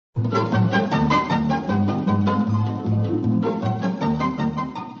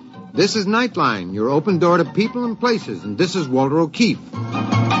This is Nightline, your open door to people and places, and this is Walter O'Keefe.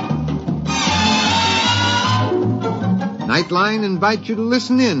 Nightline invites you to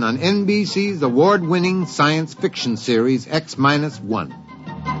listen in on NBC's award-winning science fiction series X-1.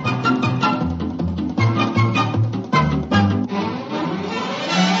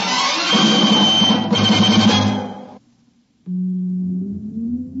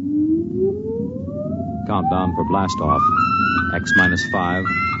 Countdown for blast off. X-5,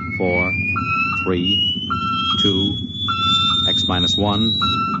 4, 3, 2, X-1,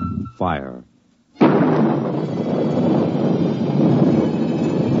 fire.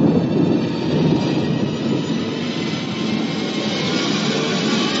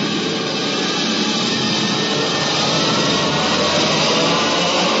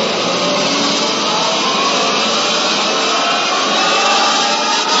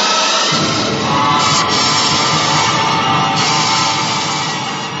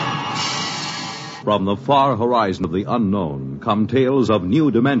 From the far horizon of the unknown come tales of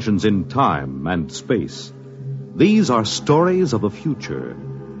new dimensions in time and space. These are stories of the future,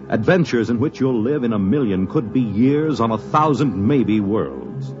 adventures in which you'll live in a million, could be years, on 1,000 maybe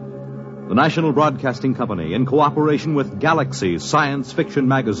worlds. The National Broadcasting Company, in cooperation with Galaxy Science Fiction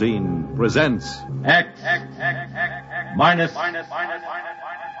Magazine, presents X-1.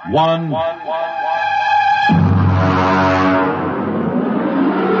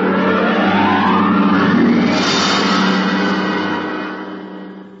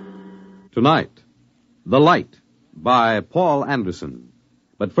 Tonight, The Light, by Paul Anderson.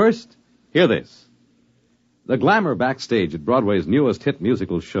 But first, hear this. The glamour backstage at Broadway's newest hit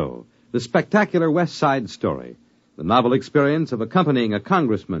musical show, the spectacular West Side Story, the novel experience of accompanying a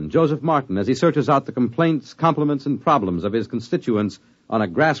congressman, Joseph Martin, as he searches out the complaints, compliments, and problems of his constituents on a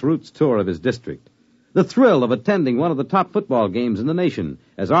grassroots tour of his district. The thrill of attending one of the top football games in the nation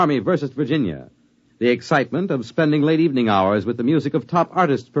as Army versus Virginia. The excitement of spending late evening hours with the music of top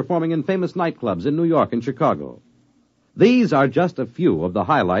artists performing in famous nightclubs in New York and Chicago. These are just a few of the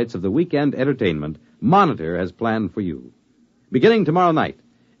highlights of the weekend entertainment Monitor has planned for you. Beginning tomorrow night,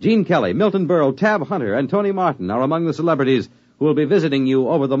 Gene Kelly, Milton Berle, Tab Hunter, and Tony Martin are among the celebrities who will be visiting you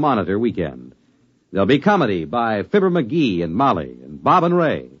over the Monitor weekend. There'll be comedy by Fibber McGee and Molly and Bob and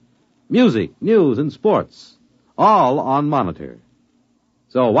Ray. Music, news, and sports, all on Monitor.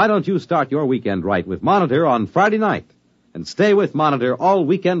 So why don't you start your weekend right with Monitor on Friday night and stay with Monitor all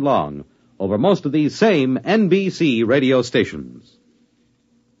weekend long over most of these same NBC radio stations.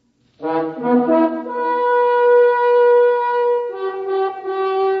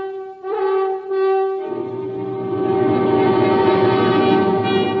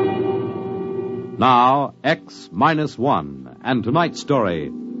 Now, X-1 and tonight's story,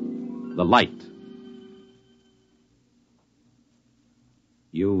 The Light.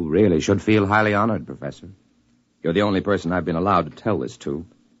 You really should feel highly honored, Professor. You're the only person I've been allowed to tell this to.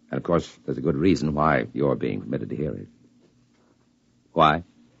 And, of course, there's a good reason why you're being permitted to hear it. Why?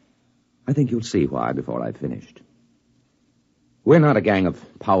 I think you'll see why before I've finished. We're not a gang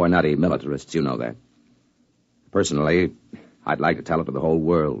of power-nutty militarists, you know that. Personally, I'd like to tell it to the whole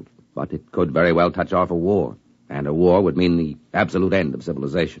world, but it could very well touch off a war, and a war would mean the absolute end of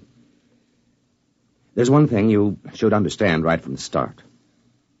civilization. There's one thing you should understand right from the start.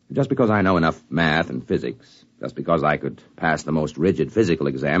 Just because I know enough math and physics, just because I could pass the most rigid physical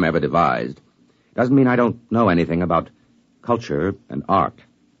exam ever devised, doesn't mean I don't know anything about culture and art.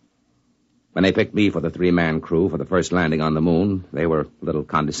 When they picked me for the three-man crew for the first landing on the moon, they were a little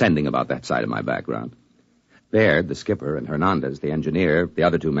condescending about that side of my background. Baird, the skipper, and Hernandez, the engineer, the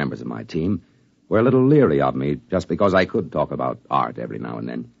other two members of my team, were a little leery of me just because I could talk about art every now and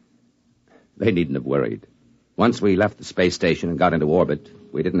then. They needn't have worried. Once we left the space station and got into orbit,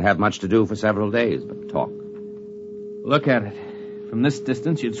 we didn't have much to do for several days but talk. Look at it. From this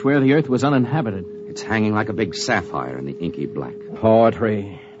distance, you'd swear the Earth was uninhabited. It's hanging like a big sapphire in the inky black.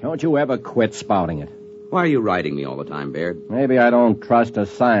 Poetry. Don't you ever quit spouting it. Why are you writing me all the time, Baird? Maybe I don't trust a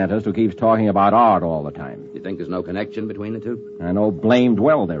scientist who keeps talking about art all the time. You think there's no connection between the two? I know blamed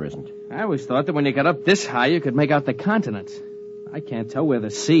well there isn't. I always thought that when you got up this high, you could make out the continents. I can't tell where the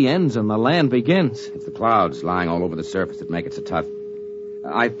sea ends and the land begins. It's the clouds lying all over the surface that make it so tough.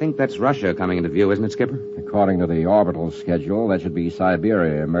 I think that's Russia coming into view, isn't it, Skipper? According to the orbital schedule, that should be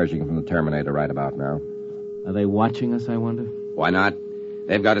Siberia emerging from the Terminator right about now. Are they watching us, I wonder? Why not?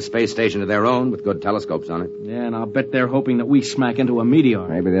 They've got a space station of their own with good telescopes on it. Yeah, and I'll bet they're hoping that we smack into a meteor.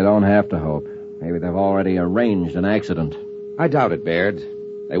 Maybe they don't have to hope. Maybe they've already arranged an accident. I doubt it, Baird.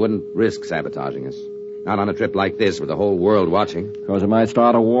 They wouldn't risk sabotaging us. Not on a trip like this with the whole world watching. Because it might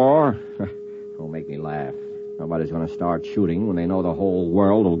start a war? Don't make me laugh. Nobody's going to start shooting when they know the whole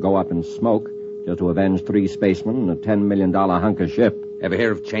world will go up in smoke just to avenge 3 spacemen and a $10 million hunk of ship. Ever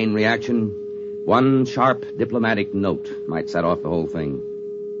hear of chain reaction? One sharp diplomatic note might set off the whole thing.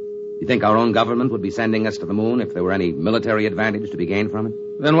 You think our own government would be sending us to the moon if there were any military advantage to be gained from it?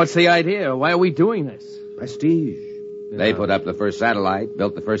 Then what's the idea? Why are we doing this? Prestige. Yeah. They put up the first satellite,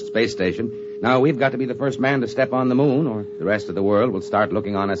 built the first space station. Now we've got to be the first man to step on the moon, or the rest of the world will start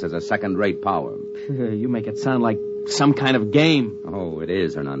looking on us as a second-rate power. You make it sound like some kind of game. Oh, it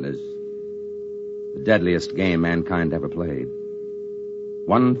is, Hernandez. The deadliest game mankind ever played.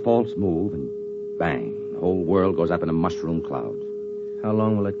 One false move and bang, the whole world goes up in a mushroom cloud. How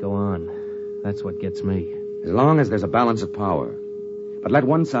long will it go on? That's what gets me. As long as there's a balance of power. But let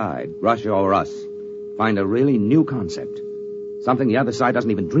one side, Russia or us, find a really new concept, something the other side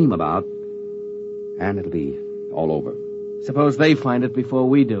doesn't even dream about, and it'll be all over. Suppose they find it before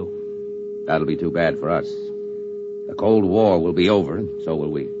we do. That'll be too bad for us. The Cold War will be over, and so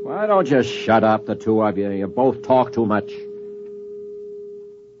will we. Why don't you shut up, the two of you? You both talk too much.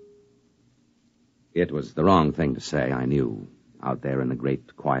 It was the wrong thing to say, I knew, out there in the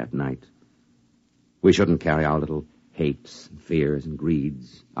great quiet night. We shouldn't carry our little hates and fears and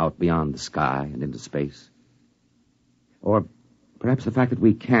greeds out beyond the sky and into space. Or perhaps the fact that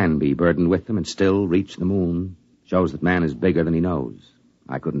we can be burdened with them and still reach the moon shows that man is bigger than he knows.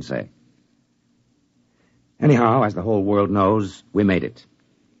 I couldn't say. Anyhow, as the whole world knows, we made it.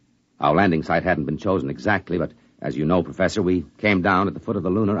 Our landing site hadn't been chosen exactly, but as you know, Professor, we came down at the foot of the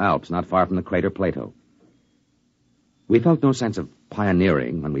lunar Alps, not far from the crater Plato. We felt no sense of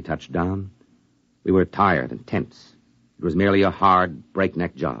pioneering when we touched down. We were tired and tense. It was merely a hard,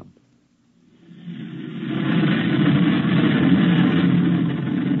 breakneck job.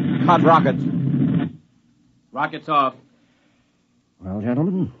 Hot rockets. Rockets off. Well,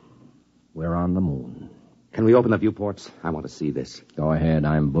 gentlemen, we're on the moon. Can we open the viewports? I want to see this. Go ahead,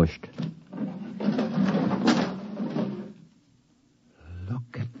 I'm bushed.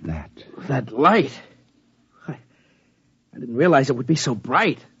 Look at that. That light. I didn't realize it would be so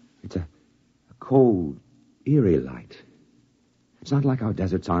bright. It's a cold, eerie light. It's not like our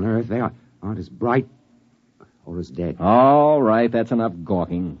deserts on Earth. They aren't as bright or as dead. All right, that's enough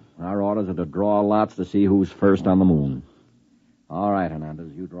gawking. Our orders are to draw lots to see who's first on the moon. All right,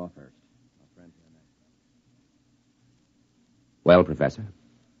 Hernandez, you draw first. Well, Professor,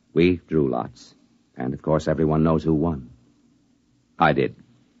 we drew lots. And, of course, everyone knows who won. I did.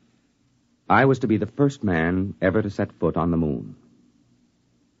 I was to be the first man ever to set foot on the moon.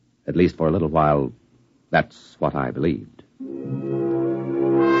 At least for a little while, that's what I believed.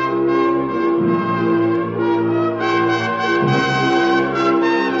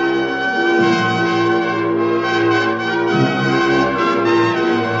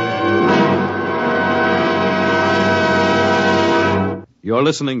 You're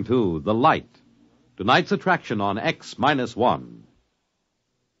listening to The Light, tonight's attraction on X-1.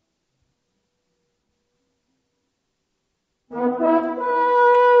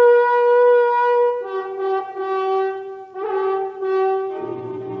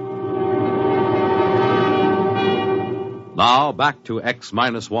 Now back to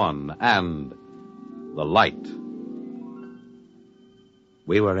X-1 and The Light.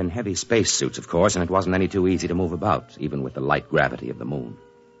 We were in heavy spacesuits, of course, and it wasn't any too easy to move about, even with the light gravity of the moon.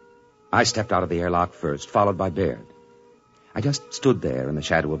 I stepped out of the airlock first, followed by Baird. I just stood there in the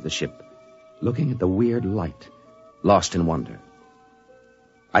shadow of the ship, looking at the weird light, lost in wonder.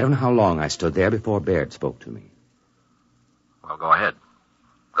 I don't know how long I stood there before Baird spoke to me. Well, go ahead.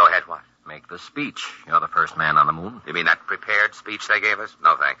 Go ahead, what? Make the speech. You're the first man on the moon. You mean that prepared speech they gave us?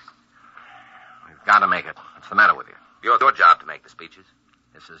 No, thanks. We've got to make it. What's the matter with you? Your job to make the speeches.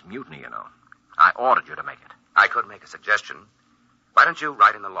 This is mutiny, you know. I ordered you to make it. I could make a suggestion. Why don't you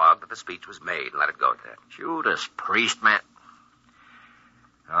write in the log that the speech was made and let it go at that? Judas Priest, man.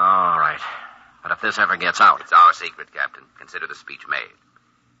 All right. But if this ever gets out... It's our secret, Captain. Consider the speech made.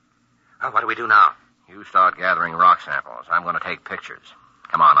 Well, what do we do now? You start gathering rock samples. I'm going to take pictures.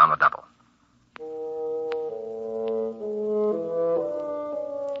 Come on the double.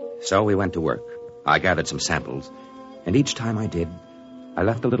 So we went to work. I gathered some samples, and each time I did, I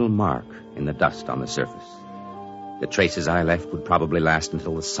left a little mark in the dust on the surface. The traces I left would probably last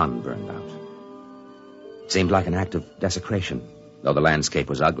until the sun burned out. It seemed like an act of desecration, though the landscape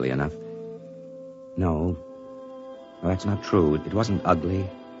was ugly enough. No, that's not true. It wasn't ugly,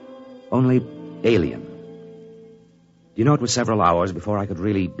 only alien. You know, it was several hours before I could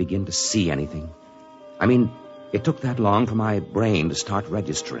really begin to see anything. I mean, it took that long for my brain to start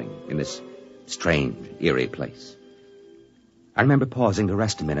registering in this strange, eerie place. I remember pausing to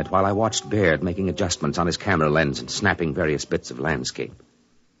rest a minute while I watched Baird making adjustments on his camera lens and snapping various bits of landscape.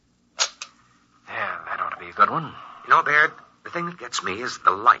 Yeah, that ought to be a good one. You know, Baird, the thing that gets me is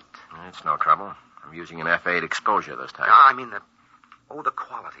the light. It's no trouble. I'm using an F8 exposure this time. No, I mean the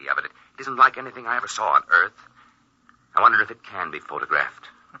quality of it. It isn't like anything I ever saw on Earth. I wonder if it can be photographed.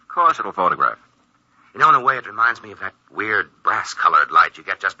 Of course it'll photograph. You know, in a way, it reminds me of that weird brass-colored light you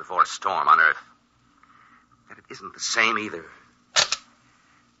get just before a storm on Earth. But it isn't the same either.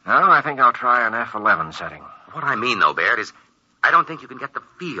 No, I think I'll try an F11 setting. What I mean, though, Baird, is I don't think you can get the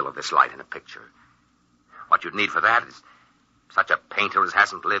feel of this light in a picture. What you'd need for that is such a painter as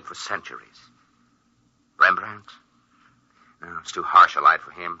hasn't lived for centuries. Rembrandt? No, it's too harsh a light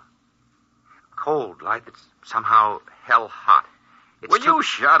for him. Cold light that's somehow hell-hot. Will you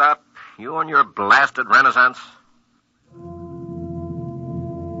shut up? You and your blasted Renaissance.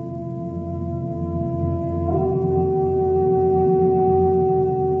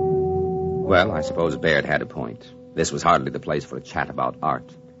 Well, I suppose Baird had a point. This was hardly the place for a chat about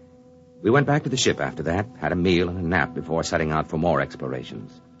art. We went back to the ship after that, had a meal and a nap before setting out for more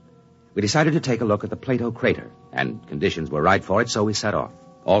explorations. We decided to take a look at the Plato crater, and conditions were right for it, so we set off,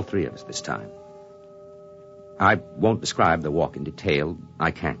 all three of us this time. I won't describe the walk in detail.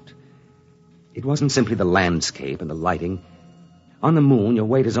 I can't. It wasn't simply the landscape and the lighting. On the moon, your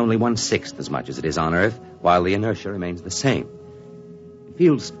weight is only 1/6 as much as it is on Earth, while the inertia remains the same. It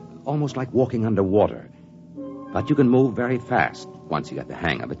feels almost like walking underwater, but you can move very fast once you get the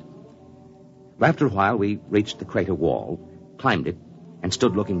hang of it. After a while, we reached the crater wall, climbed it, and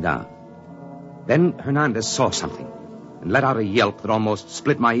stood looking down. Then Hernandez saw something and let out a yelp that almost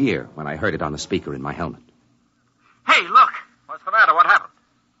split my ear when I heard it on the speaker in my helmet. Hey, look! What's the matter? What happened?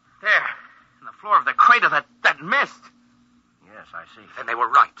 There, in the floor of the crater, that mist. Yes, I see. Then they were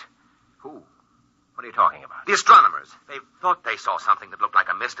right. Who? What are you talking about? The astronomers. They thought they saw something that looked like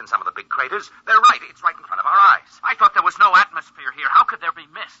a mist in some of the big craters. They're right. It's right in front of our eyes. I thought there was no atmosphere here. How could there be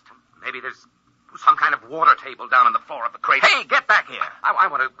mist? Maybe there's some kind of water table down on the floor of the crater. Hey, get back here. I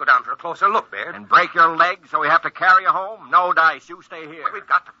want to go down for a closer look, Baird. And break your leg so we have to carry you home? No dice. You stay here. We've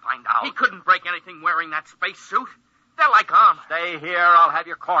got to find out. He couldn't break anything wearing that space suit. They're like arms. Stay here. I'll have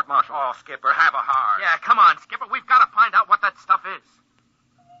your court-martial. Oh, Skipper, have a heart. Yeah, come on, Skipper. We've got to find out what that stuff is.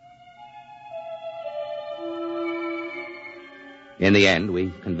 In the end,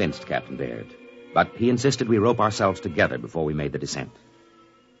 we convinced Captain Baird, but he insisted we rope ourselves together before we made the descent.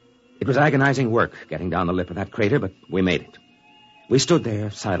 It was agonizing work getting down the lip of that crater, but we made it. We stood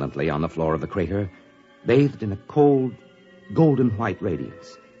there silently on the floor of the crater, bathed in a cold, golden-white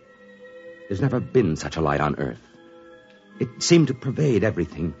radiance. There's never been such a light on Earth. It seemed to pervade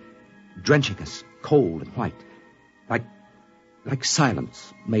everything, drenching us cold and white, like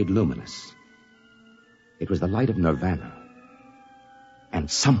silence made luminous. It was the light of nirvana. And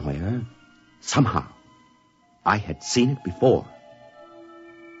somewhere, somehow, I had seen it before.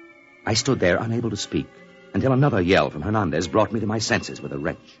 I stood there unable to speak until another yell from Hernandez brought me to my senses with a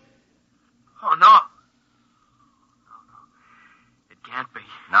wrench. Oh, no. It can't be.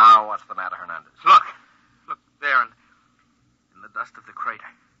 Now, what's the matter, Hernandez? Look there in the dust of the crater.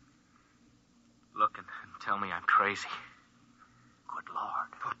 Look and tell me I'm crazy. Good Lord.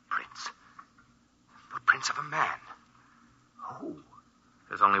 Footprints of a man. Who?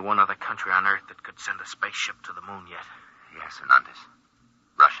 There's only one other country on Earth that could send a spaceship to the moon yet. Yes, Hernandez.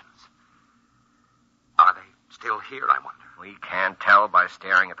 Russians. Are they still here, I wonder? We can't tell by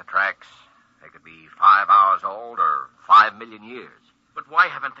staring at the tracks. They could be 5 hours old or 5 million years. But why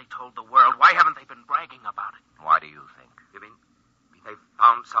haven't they told the world? Why haven't they been bragging about it? Why do you think? You mean they've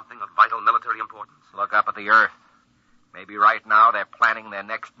found something of vital military importance? Look up at the Earth. Maybe right now they're planning their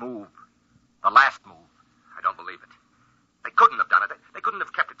next move. The last move. I don't believe it. They couldn't have done it. They couldn't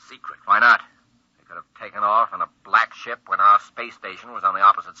have kept it secret. Why not? They could have taken off in a black ship when our space station was on the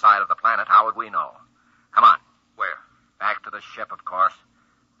opposite side of the planet. How would we know? Come on. Where? Back to the ship, of course.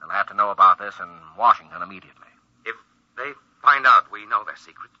 They'll have to know about this in Washington immediately. If they find out we know their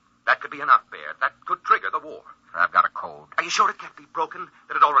secret, that could be enough, Baird. That could trigger the war. I've got a code. Are you sure it can't be broken?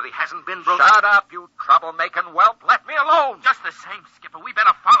 That it already hasn't been broken? Shut up, you troublemaking whelp. Let me alone. Just the same, Skipper. We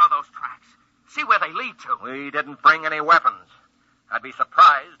better follow those tracks. See where they lead to. We didn't bring any weapons. I'd be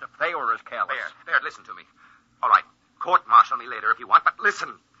surprised if they were as careless. Baird, listen to me. All right, court-martial me later if you want, but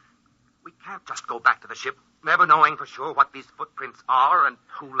listen. We can't just go back to the ship, never knowing for sure what these footprints are and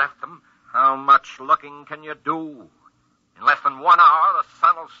who left them. How much looking can you do? In less than 1 hour, the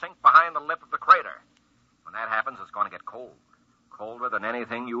sun will sink behind the lip of the crater. When that happens, it's going to get cold. Colder than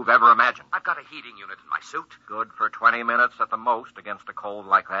anything you've ever imagined. I've got a heating unit in my suit. Good for 20 minutes at the most against a cold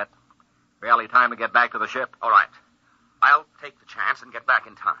like that. Barely time to get back to the ship. All right. I'll take the chance and get back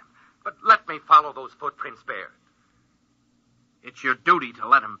in time. But let me follow those footprints, Baird. It's your duty to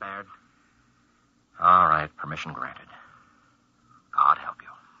let him, Baird. All right, permission granted. God help you.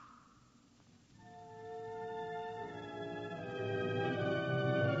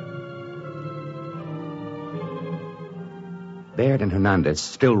 Baird and Hernandez,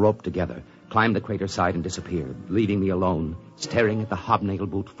 still roped together, climbed the crater side and disappeared, leaving me alone, staring at the hobnail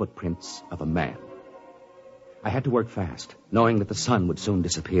boot footprints of a man. I had to work fast, knowing that the sun would soon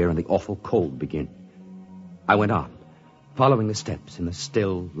disappear and the awful cold begin. I went on, following the steps in the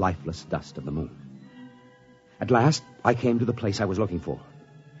still, lifeless dust of the moon. At last, I came to the place I was looking for.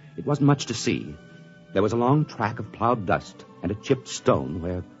 It wasn't much to see. There was a long track of plowed dust and a chipped stone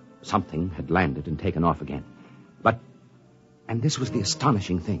where something had landed and taken off again. And this was the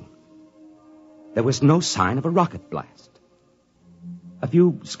astonishing thing. There was no sign of a rocket blast. A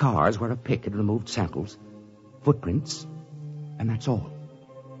few scars where a pick had removed samples, footprints, and that's all.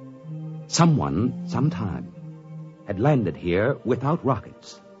 Someone, sometime, had landed here without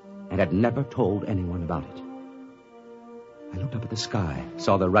rockets and had never told anyone about it. I looked up at the sky,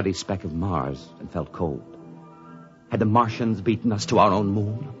 saw the ruddy speck of Mars, and felt cold. Had the Martians beaten us to our own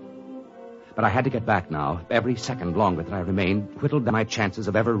moon? But I had to get back now. Every second longer that I remained whittled down my chances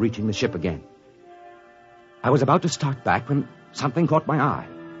of ever reaching the ship again. I was about to start back when something caught my eye.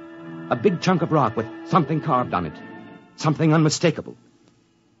 A big chunk of rock with something carved on it. Something unmistakable.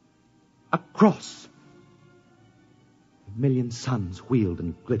 A cross. A million suns wheeled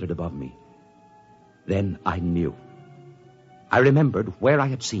and glittered above me. Then I knew. I remembered where I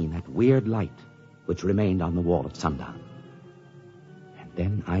had seen that weird light which remained on the wall at sundown. And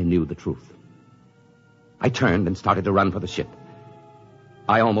then I knew the truth. I turned and started to run for the ship.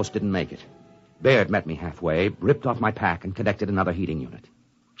 I almost didn't make it. Baird met me halfway, ripped off my pack, and connected another heating unit.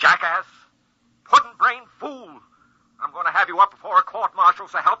 Jackass! Puddin'-brained fool! I'm going to have you up before a court-martial,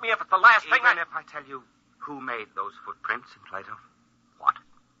 so help me if it's the last thing Even if I tell you who made those footprints in Plato? What?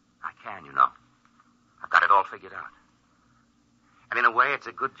 I can, you know. I've got it all figured out. And in a way, it's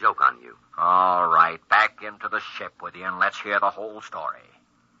a good joke on you. All right, back into the ship with you, and let's hear the whole story.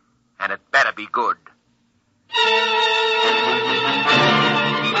 And it better be good.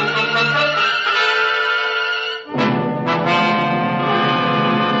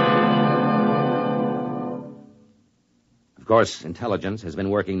 Of course, intelligence has been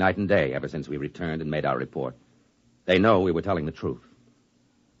working night and day ever since we returned and made our report. They know we were telling the truth.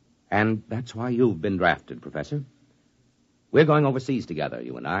 And that's why you've been drafted, Professor. We're going overseas together,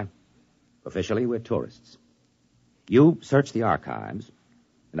 you and I. Officially, we're tourists. You search the archives,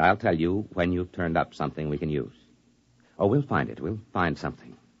 and I'll tell you when you've turned up something we can use. Oh, we'll find it. We'll find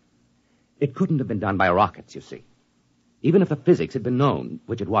something. It couldn't have been done by rockets, you see. Even if the physics had been known,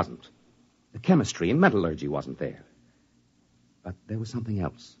 which it wasn't. The chemistry and metallurgy wasn't there. But there was something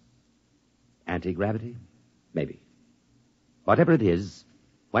else. Anti-gravity? Maybe. Whatever it is,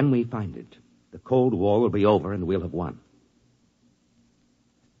 when we find it, the Cold War will be over and we'll have won.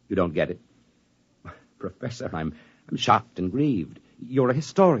 You don't get it? Professor, I'm shocked and grieved. You're a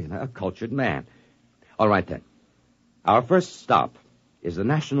historian, a cultured man. All right, then. Our first stop is the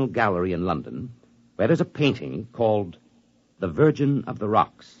National Gallery in London, where there's a painting called The Virgin of the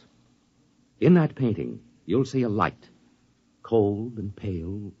Rocks. In that painting, you'll see a light, cold and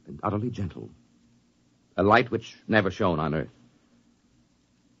pale and utterly gentle. A light which never shone on Earth.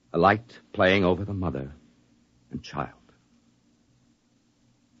 A light playing over the mother and child.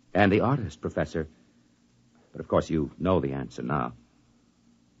 And the artist, Professor, but of course you know the answer now.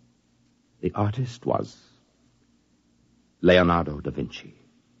 The artist was Leonardo da Vinci.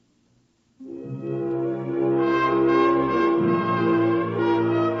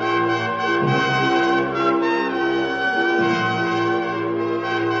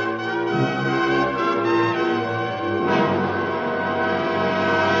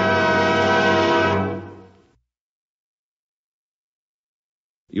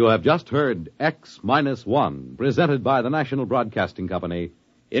 You have just heard X-1, presented by the National Broadcasting Company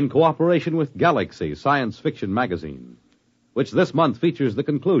in cooperation with Galaxy Science Fiction Magazine, which this month features the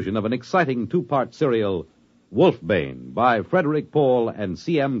conclusion of an exciting two-part serial, Wolfbane, by Frederick Pohl and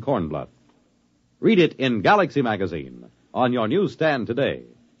C.M. Kornbluth. Read it in Galaxy Magazine on your newsstand today.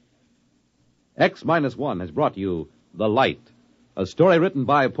 X-1 has brought you The Light, a story written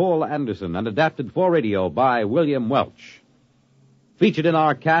by Paul Anderson and adapted for radio by William Welch. Featured in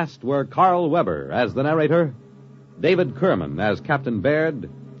our cast were Carl Weber as the narrator, David Kerman as Captain Baird,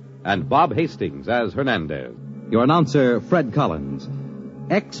 and Bob Hastings as Hernandez. Your announcer, Fred Collins.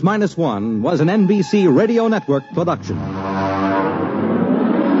 X-1 was an NBC Radio Network production.